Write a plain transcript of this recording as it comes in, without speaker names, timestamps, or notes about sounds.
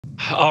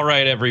All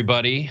right,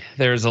 everybody.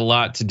 There's a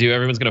lot to do.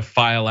 Everyone's going to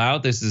file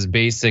out. This is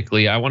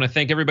basically, I want to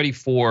thank everybody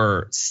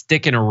for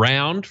sticking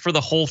around for the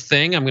whole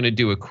thing. I'm going to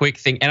do a quick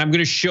thing and I'm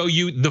going to show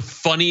you the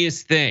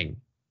funniest thing.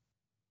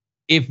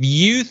 If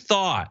you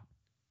thought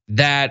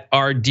that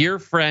our dear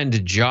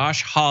friend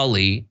Josh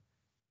Hawley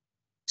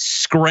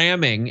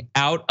scramming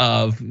out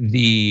of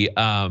the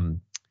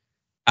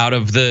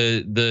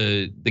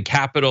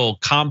Capitol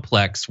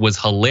complex was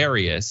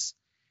hilarious,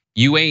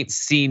 you ain't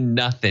seen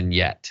nothing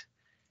yet.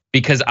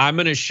 Because I'm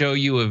gonna show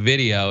you a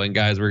video, and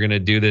guys, we're gonna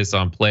do this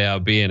on Play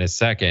Out B in a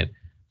second.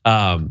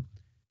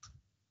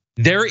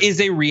 There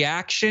is a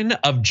reaction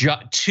of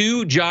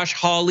to Josh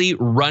Hawley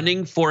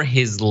running for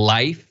his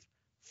life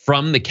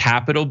from the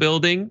Capitol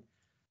building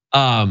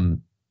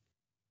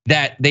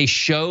that they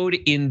showed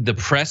in the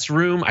press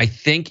room, I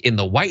think in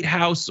the White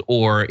House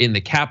or in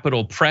the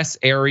Capitol press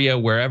area,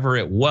 wherever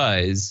it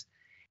was,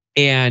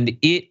 and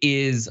it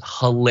is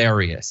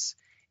hilarious.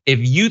 If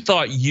you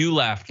thought you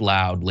laughed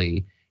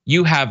loudly,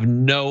 you have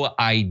no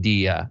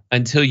idea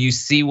until you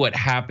see what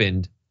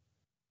happened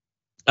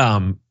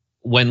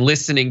when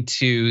listening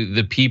to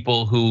the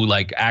people who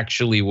like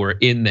actually were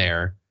in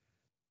there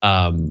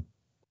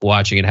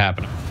watching it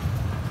happen.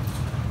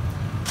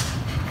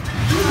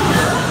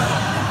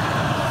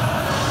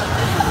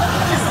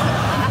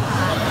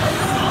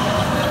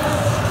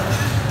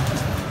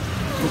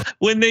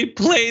 When they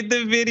played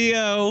the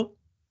video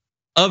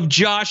of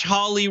Josh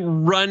Hawley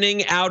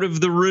running out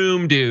of the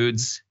room,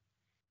 dudes,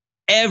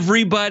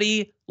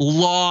 everybody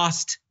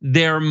lost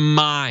their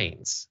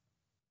minds.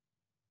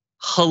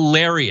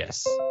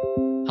 Hilarious,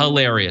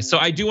 hilarious. So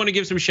I do want to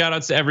give some shout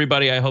outs to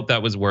everybody. I hope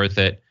that was worth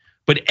it.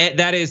 But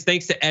that is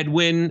thanks to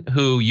Edwin,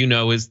 who you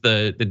know is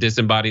the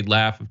disembodied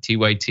laugh of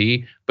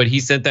TYT. But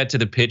he sent that to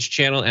the Pitch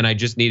channel and I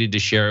just needed to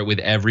share it with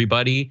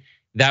everybody.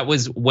 That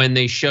was when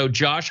they showed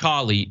Josh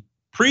Hawley.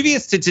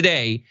 Previous to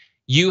today,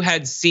 you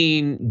had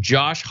seen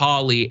Josh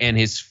Hawley and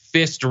his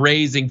fist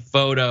raising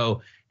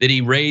photo that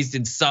he raised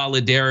in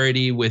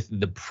solidarity with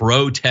the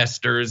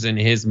protesters in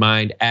his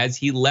mind as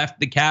he left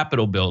the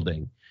Capitol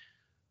building.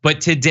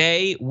 But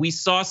today we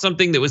saw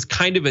something that was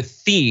kind of a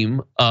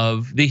theme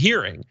of the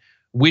hearing,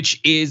 which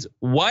is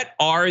what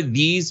are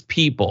these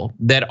people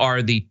that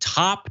are the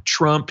top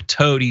Trump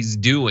toadies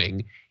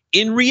doing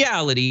in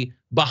reality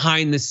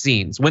behind the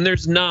scenes when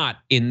there's not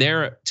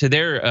to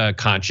their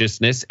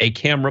consciousness a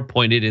camera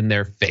pointed in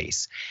their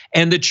face.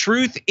 And the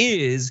truth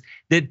is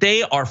that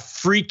they are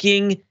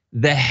freaking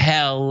the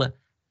hell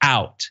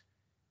out.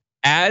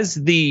 As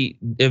the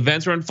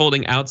events are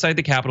unfolding outside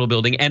the Capitol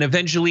building and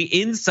eventually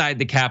inside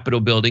the Capitol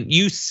building,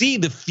 you see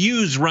the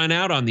fuse run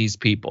out on these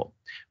people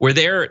where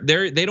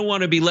they don't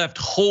want to be left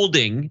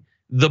holding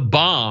the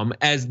bomb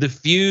as the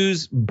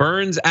fuse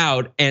burns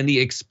out and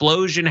the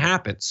explosion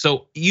happens.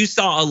 So you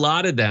saw a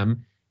lot of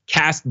them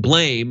cast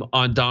blame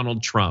on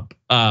Donald Trump.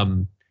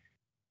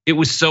 It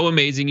was so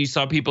amazing. You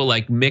saw people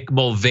like Mick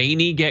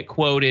Mulvaney get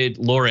quoted,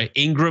 Laura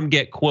Ingraham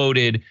get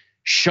quoted,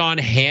 Sean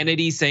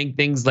Hannity saying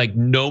things like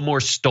no more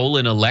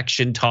stolen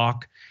election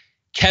talk.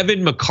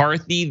 Kevin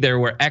McCarthy, there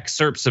were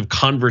excerpts of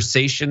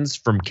conversations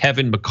from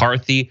Kevin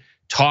McCarthy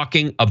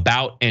talking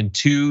about and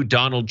to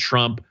Donald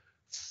Trump,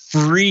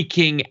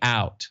 freaking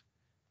out.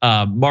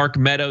 Mark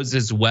Meadows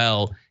as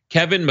well.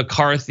 Kevin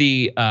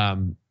McCarthy,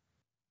 and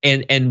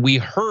we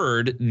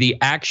heard the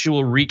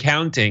actual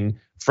recounting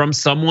from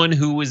someone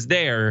who was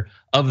there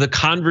of the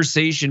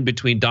conversation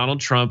between Donald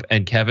Trump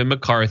and Kevin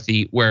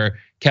McCarthy, where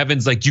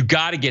Kevin's like, you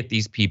got to get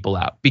these people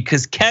out.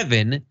 Because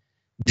Kevin,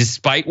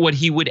 despite what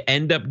he would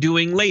end up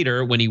doing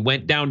later when he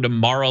went down to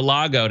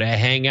Mar-a-Lago to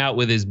hang out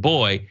with his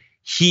boy,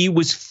 he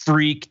was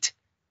freaked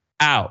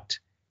out.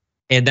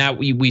 And that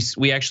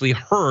we actually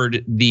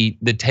heard the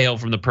tale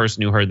from the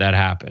person who heard that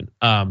happen.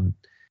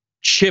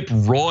 Chip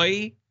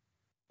Roy,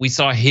 we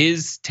saw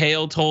his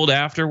tale told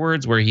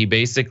afterwards where he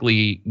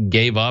basically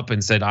gave up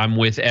and said, I'm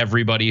with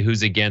everybody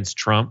who's against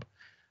Trump.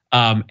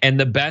 And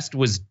the best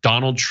was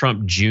Donald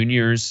Trump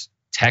Jr.'s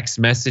text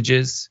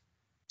messages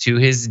to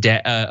his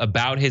dad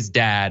about his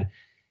dad,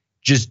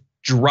 just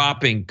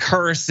dropping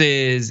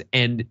curses.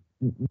 And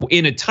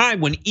in a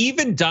time when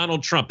even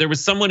Donald Trump, there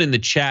was someone in the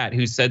chat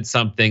who said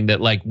something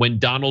that like when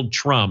Donald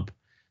Trump,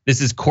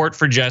 this is Court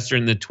for Jester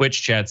in the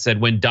Twitch chat,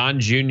 said when Don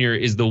Jr.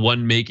 is the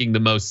one making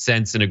the most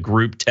sense in a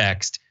group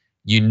text,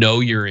 you know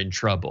you're in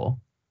trouble.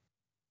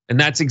 And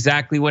that's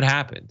exactly what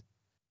happened.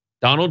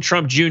 Donald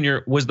Trump Jr.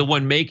 was the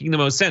one making the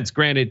most sense.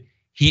 Granted,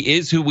 he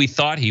is who we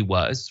thought he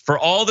was. For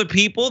all the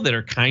people that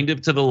are kind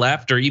of to the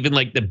left or even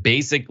like the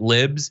basic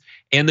libs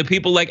and the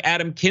people like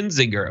Adam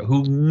Kinzinger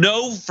who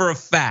know for a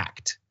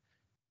fact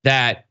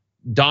that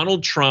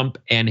Donald Trump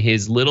and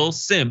his little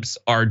simps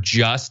are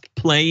just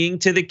playing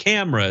to the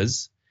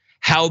cameras.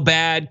 How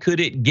bad could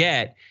it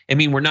get? I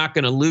mean, we're not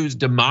going to lose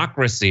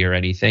democracy or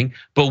anything,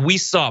 but we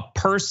saw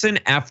person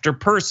after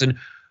person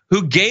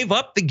who gave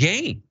up the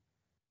game.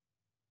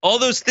 All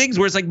those things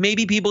where it's like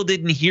maybe people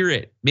didn't hear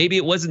it. Maybe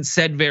it wasn't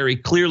said very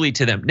clearly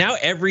to them. Now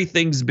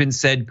everything's been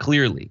said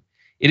clearly.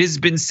 It has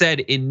been said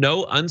in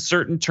no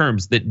uncertain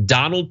terms that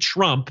Donald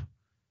Trump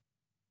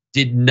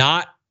did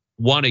not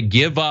want to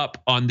give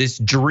up on this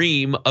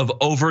dream of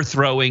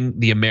overthrowing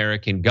the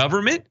American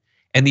government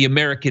and the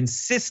American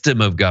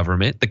system of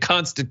government, the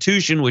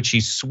Constitution, which he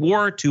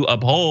swore to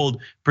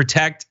uphold,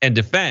 protect, and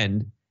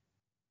defend.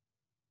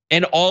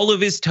 And all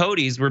of his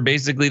toadies were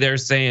basically there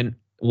saying,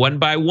 one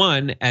by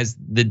one, as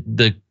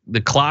the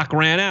clock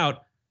ran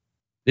out,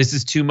 this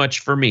is too much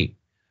for me.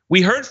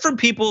 We heard from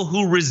people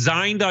who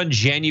resigned on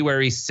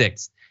January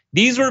 6th.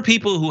 These were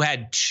people who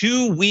had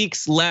 2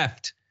 weeks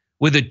left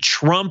with a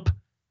Trump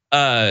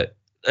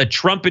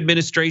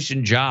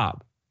administration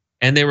job.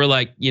 And they were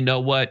like, you know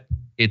what?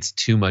 It's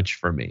too much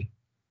for me.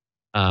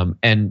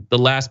 And the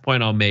last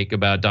point I'll make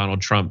about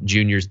Donald Trump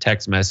Jr.'s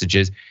text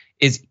messages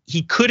is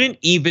he couldn't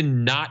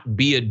even not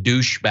be a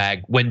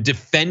douchebag when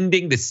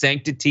defending the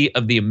sanctity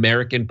of the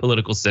American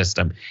political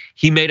system.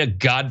 He made a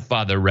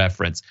Godfather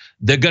reference.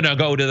 They're gonna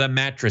go to the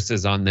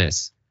mattresses on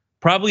this.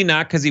 Probably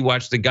not because he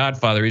watched The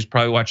Godfather. He's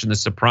probably watching The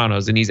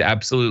Sopranos, and he's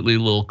absolutely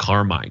little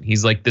Carmine.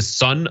 He's like the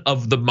son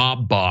of the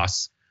mob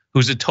boss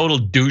who's a total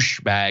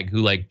douchebag who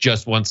like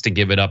just wants to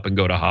give it up and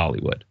go to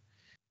Hollywood.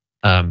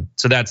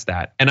 So that's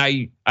that. And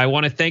I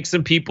want to thank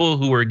some people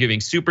who are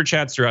giving super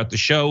chats throughout the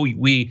show.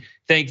 We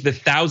thank the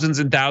thousands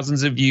and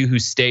thousands of you who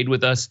stayed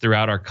with us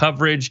throughout our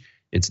coverage.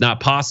 It's not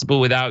possible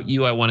without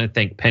you. I want to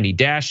thank Penny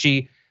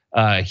Dashy.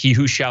 He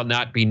who shall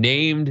not be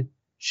named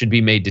should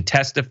be made to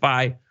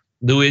testify.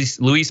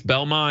 Luis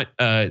Belmont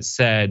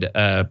said,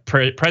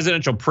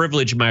 presidential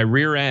privilege my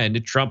rear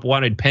end. Trump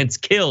wanted Pence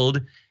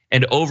killed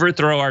and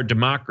overthrow our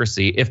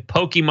democracy. If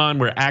Pokemon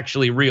were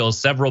actually real,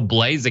 several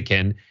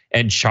Blaziken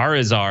and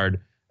Charizard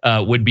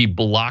would be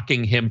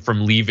blocking him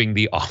from leaving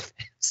the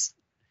office.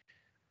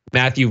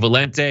 Matthew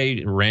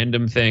Valente,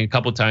 random thing, a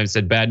couple times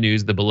said bad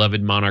news. The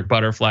beloved monarch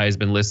butterfly has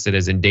been listed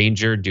as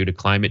endangered due to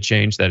climate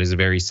change. That is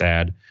very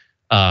sad.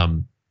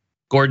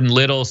 Gordon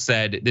Little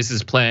said this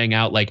is playing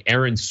out like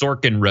Aaron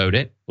Sorkin wrote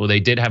it. Well,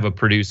 they did have a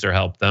producer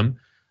help them.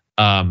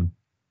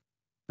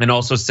 And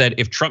also said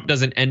if Trump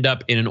doesn't end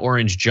up in an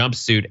orange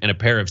jumpsuit and a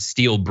pair of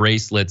steel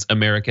bracelets,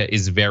 America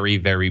is very,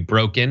 very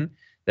broken.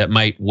 That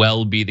might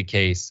well be the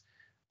case.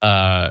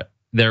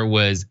 There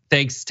was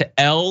thanks to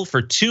L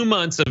for 2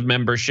 months of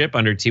membership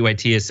under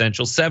TYT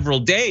Essential, several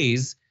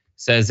days,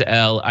 says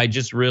L. I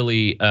just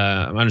really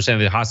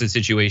understand the hostage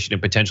situation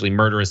and potentially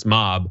murderous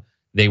mob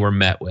they were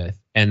met with.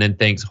 And then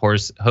thanks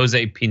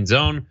Jose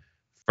Pinzon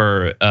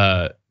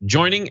for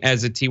joining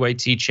as a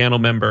TYT channel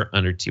member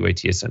under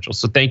TYT Essential.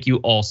 So thank you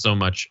all so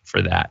much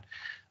for that.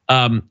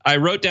 I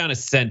wrote down a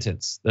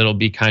sentence that'll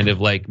be kind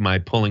of like my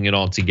pulling it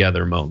all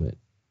together moment.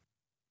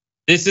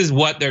 This is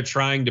what they're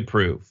trying to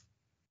prove.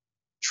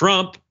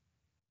 Trump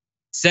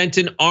sent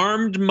an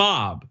armed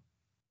mob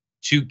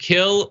to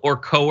kill or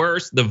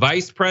coerce the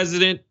vice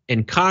president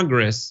and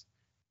Congress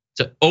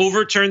to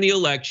overturn the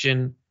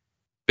election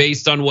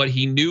based on what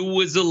he knew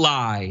was a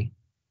lie,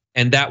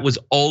 and that was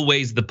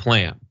always the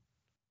plan.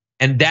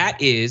 And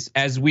that is,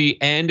 as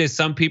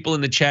some people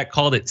in the chat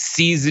called it,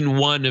 season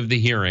 1 of the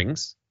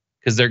hearings,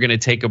 because they're gonna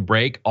take a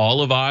break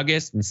all of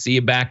August and see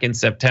you back in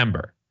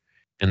September.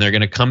 And they're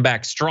gonna come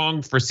back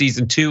strong for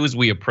season 2 as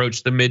we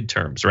approach the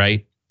midterms,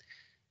 right?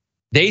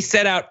 They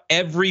set out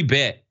every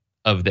bit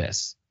of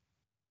this.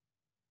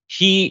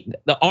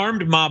 The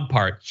armed mob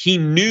part, he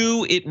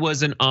knew it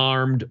was an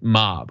armed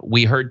mob.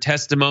 We heard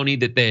testimony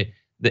that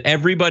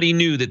everybody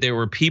knew that there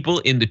were people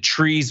in the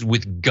trees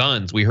with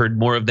guns. We heard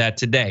more of that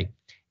today.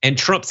 And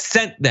Trump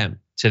sent them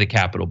to the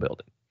Capitol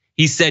building.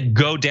 He said,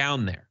 go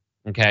down there,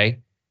 okay?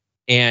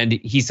 And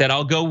he said,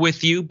 I'll go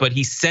with you, but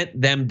he sent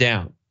them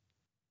down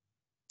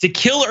to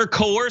kill or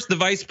coerce the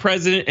vice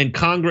president and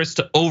Congress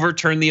to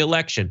overturn the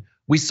election.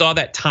 We saw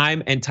that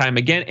time and time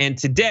again. And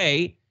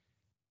today,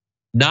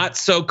 not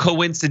so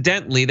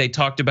coincidentally, they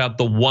talked about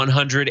the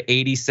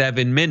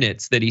 187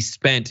 minutes that he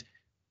spent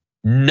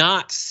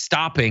not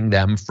stopping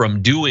them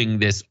from doing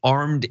this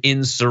armed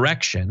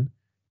insurrection.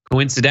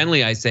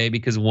 Coincidentally, I say,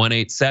 because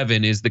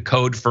 187 is the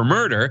code for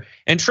murder.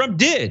 And Trump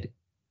did,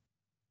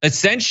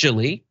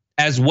 essentially,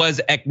 as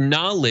was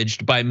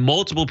acknowledged by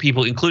multiple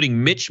people,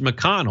 including Mitch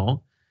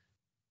McConnell,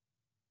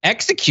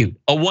 execute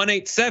a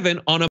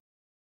 187 on a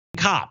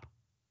cop.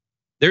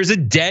 There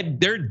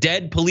are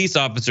dead police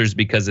officers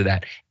because of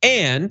that.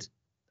 And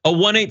a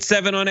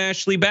 187 on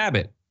Ashley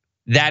Babbitt.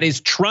 That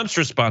is Trump's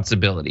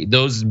responsibility.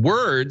 Those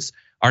words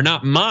are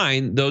not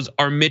mine, those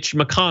are Mitch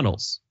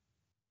McConnell's,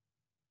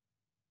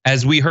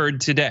 as we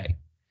heard today.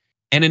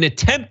 And an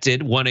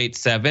attempted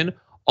 187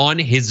 on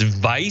his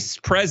vice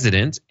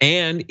president,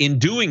 and in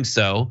doing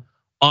so,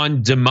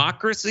 on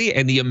democracy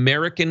and the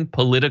American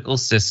political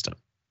system.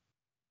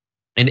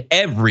 And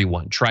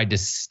everyone tried to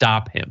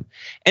stop him.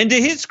 And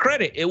to his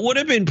credit, it would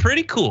have been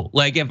pretty cool.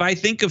 Like if I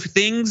think of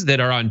things that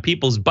are on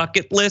people's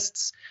bucket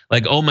lists,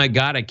 like, oh my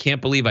God, I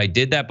can't believe I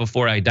did that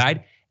before I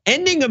died.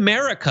 Ending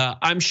America,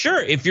 I'm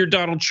sure if you're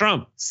Donald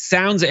Trump,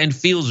 sounds and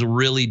feels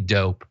really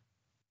dope.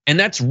 And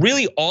that's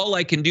really all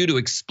I can do to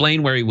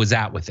explain where he was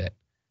at with it.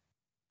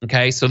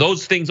 Okay, so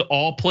those things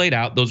all played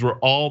out. Those were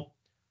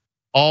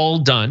all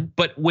done.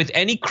 But with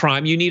any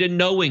crime, you need a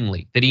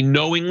knowingly, that he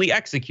knowingly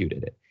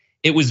executed it.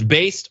 It was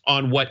based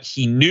on what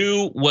he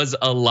knew was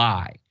a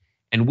lie.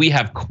 And we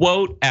have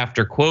quote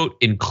after quote,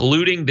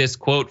 including this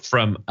quote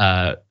from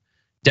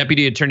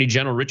Deputy Attorney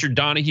General Richard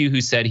Donahue,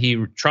 who said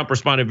Trump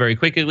responded very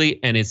quickly,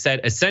 and it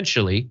said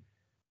essentially,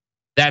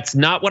 that's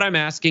not what I'm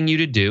asking you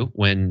to do,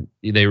 when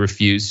they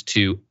refused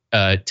to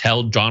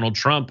tell Donald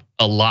Trump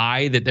a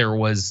lie that there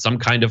was some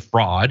kind of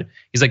fraud.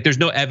 He's like, there's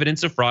no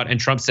evidence of fraud. And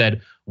Trump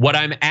said, what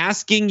I'm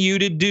asking you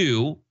to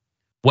do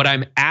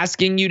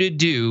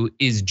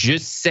is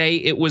just say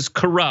it was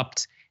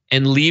corrupt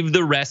and leave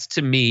the rest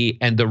to me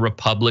and the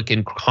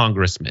Republican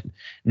congressman.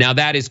 Now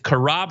that is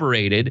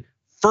corroborated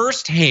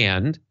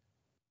firsthand.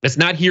 That's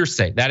not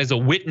hearsay. That is a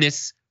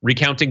witness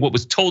recounting what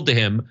was told to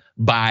him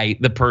by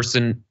the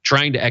person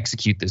trying to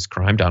execute this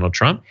crime, Donald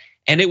Trump.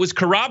 And it was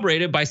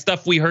corroborated by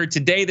stuff we heard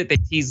today that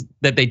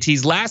they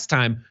teased last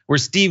time, where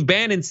Steve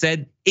Bannon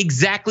said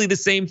exactly the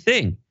same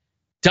thing.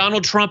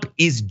 Donald Trump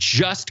is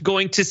just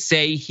going to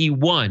say he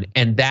won,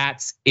 and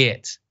that's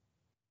it.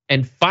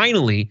 And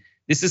finally,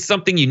 this is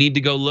something you need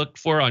to go look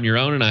for on your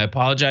own, and I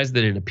apologize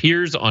that it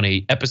appears on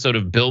an episode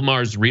of Bill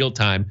Maher's Real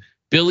Time.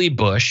 Billy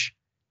Bush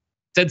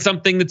said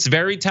something that's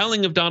very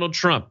telling of Donald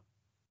Trump.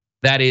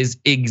 That is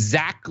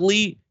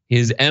exactly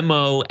his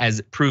MO,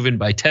 as proven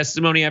by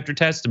testimony after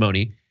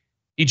testimony.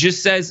 He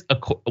just says,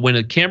 when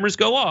the cameras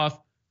go off,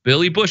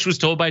 Billy Bush was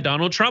told by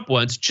Donald Trump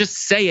once, just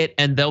say it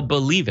and they'll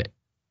believe it.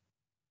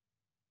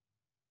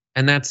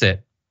 And that's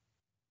it.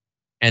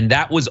 And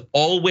that was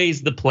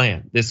always the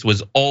plan. This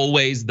was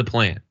always the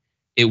plan.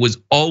 It was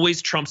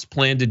always Trump's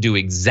plan to do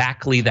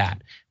exactly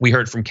that. We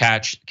heard from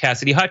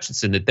Cassidy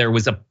Hutchinson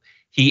that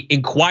he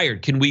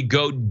inquired, can we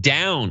go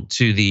down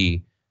to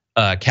the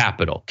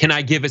Capitol? Can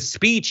I give a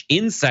speech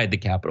inside the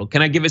Capitol?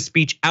 Can I give a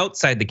speech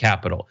outside the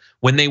Capitol?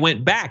 When they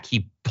went back,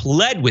 he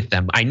pled with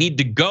them. I need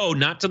to go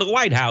not to the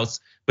White House,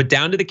 but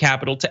down to the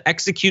Capitol to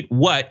execute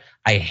what,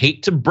 I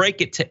hate to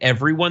break it to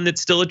everyone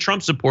that's still a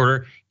Trump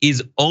supporter,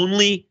 is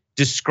only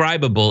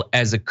describable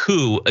as a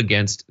coup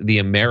against the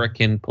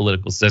American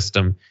political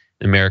system,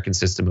 the American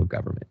system of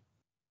government.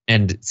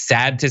 And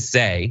sad to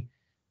say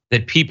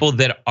that people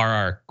that are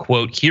our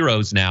quote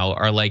heroes now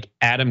are like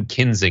Adam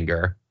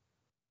Kinzinger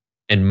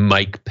and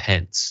Mike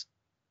Pence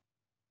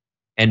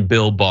and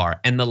Bill Barr.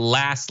 And the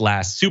last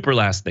super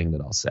last thing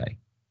that I'll say,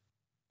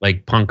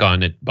 like Punk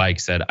on it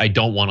Bike said, I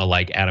don't want to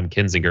like Adam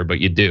Kinzinger,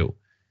 but you do.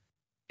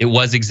 It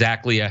was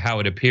exactly how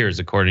it appears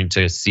according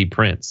to C.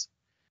 Prince.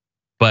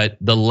 But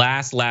the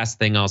last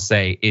thing I'll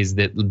say is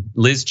that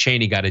Liz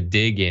Cheney got to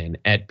dig in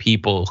at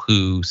people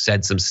who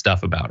said some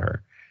stuff about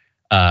her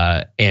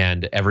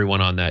and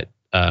everyone on that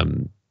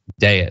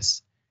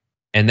dais.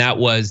 And that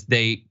was,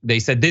 they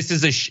said this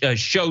is a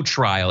show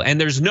trial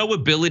and there's no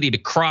ability to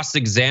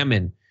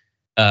cross-examine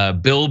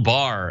Bill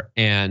Barr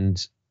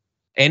and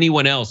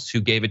anyone else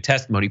who gave a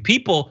testimony,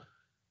 people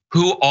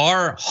who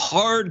are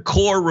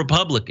hardcore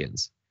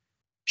Republicans.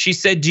 She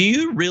said, do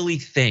you really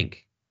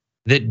think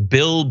that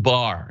Bill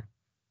Barr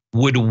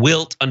would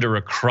wilt under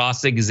a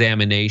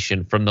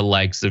cross-examination from the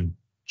likes of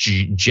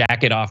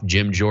jacket off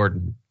Jim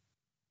Jordan?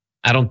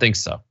 I don't think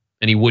so,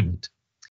 and he wouldn't.